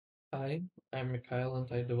Hi, I'm Mikhail and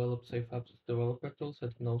I develop safe apps developer tools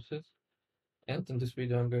at Gnosis. And in this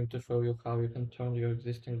video, I'm going to show you how you can turn your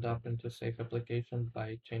existing Dapp into a safe application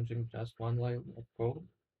by changing just one line of code.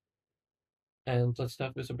 And let's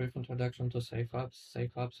start with a brief introduction to safe apps.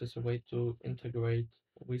 Safe apps is a way to integrate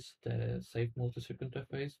with the safe multisig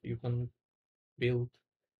interface. You can build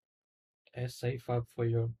a safe app for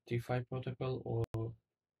your DeFi protocol or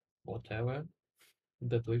whatever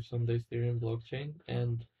that lives on the Ethereum blockchain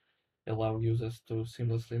and allow users to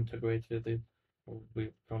seamlessly integrate with it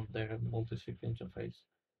from their multi-sig interface.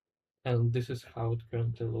 And this is how it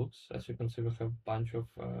currently looks. As you can see, we have a bunch of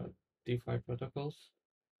DeFi protocols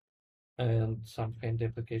and some handy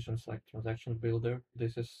applications like Transaction Builder.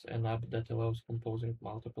 This is an app that allows composing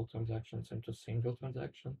multiple transactions into a single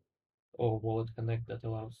transaction, or Wallet Connect that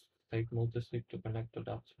allows safe multisig to connect to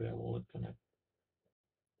dApps via Wallet Connect.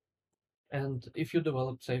 And if you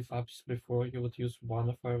developed safe apps before, you would use one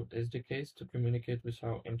of our SDKs to communicate with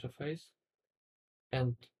our interface.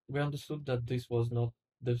 And we understood that this was not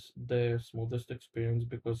the smoothest experience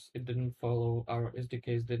because it didn't follow our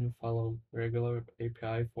SDKs didn't follow regular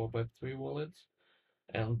API for Web3 wallets,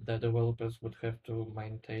 and the developers would have to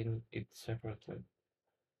maintain it separately.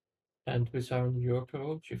 And with our new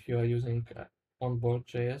approach, if you are using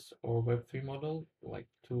Onboard.js or Web3 model, like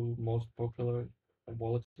two most popular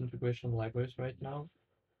wallet integration libraries right now,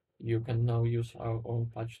 you can now use our own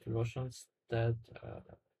patched versions that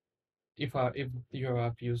if your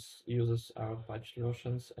app uses our patched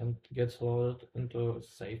versions and gets loaded into a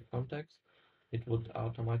safe context, it would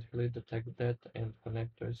automatically detect that and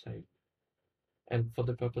connect to a safe. And for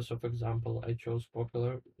the purpose of example, I chose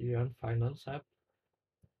popular Iran Finance app,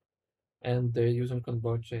 and they're using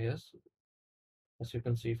Convert.js. As you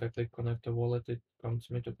can see, if I click connect a wallet, it prompts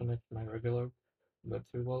me to connect my regular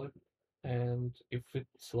Web3 wallet. And if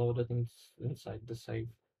it's loaded inside the safe,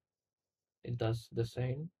 it does the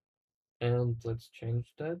same. And let's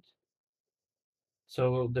change that.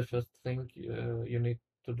 So the first thing you need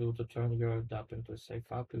to do to turn your Dapp into a safe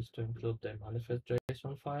app is to include the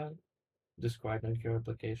manifest.json file describing your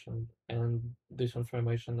application, and this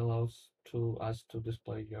information allows to us to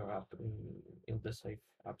display your app in the safe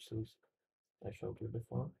apps list I showed you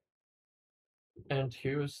before. And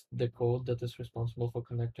here's the code that is responsible for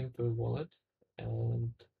connecting to a wallet.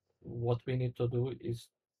 And what we need to do is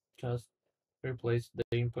just replace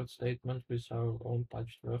the input statement with our own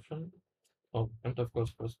patched version. Oh, and of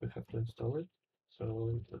course, first we have to install it.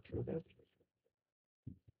 So let's do that.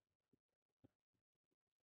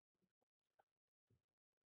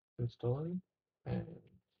 Installing. And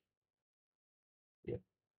yeah,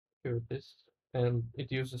 here it is. And it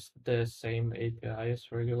uses the same API as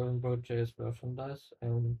regular Node.js version does.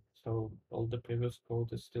 And so all the previous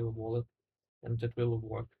code is still valid and it will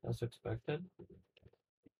work as expected.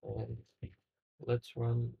 And let's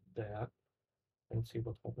run the app and see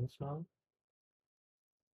what happens now.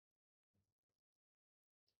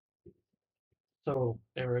 So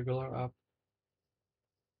a regular app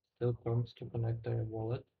still prompts to connect a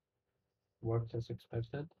wallet, works as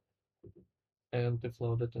expected, and it's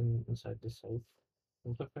loaded inside the safe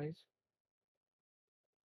interface.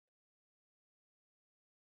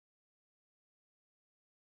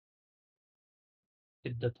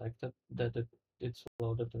 It detected that it's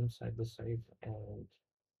loaded inside the safe and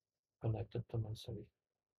connected to my safe.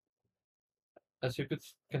 As you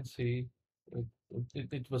can see,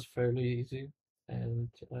 it was fairly easy, and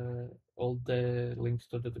all the links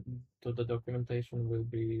to the documentation will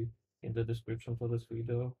be in the description for this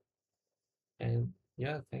video. And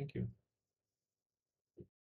yeah, thank you.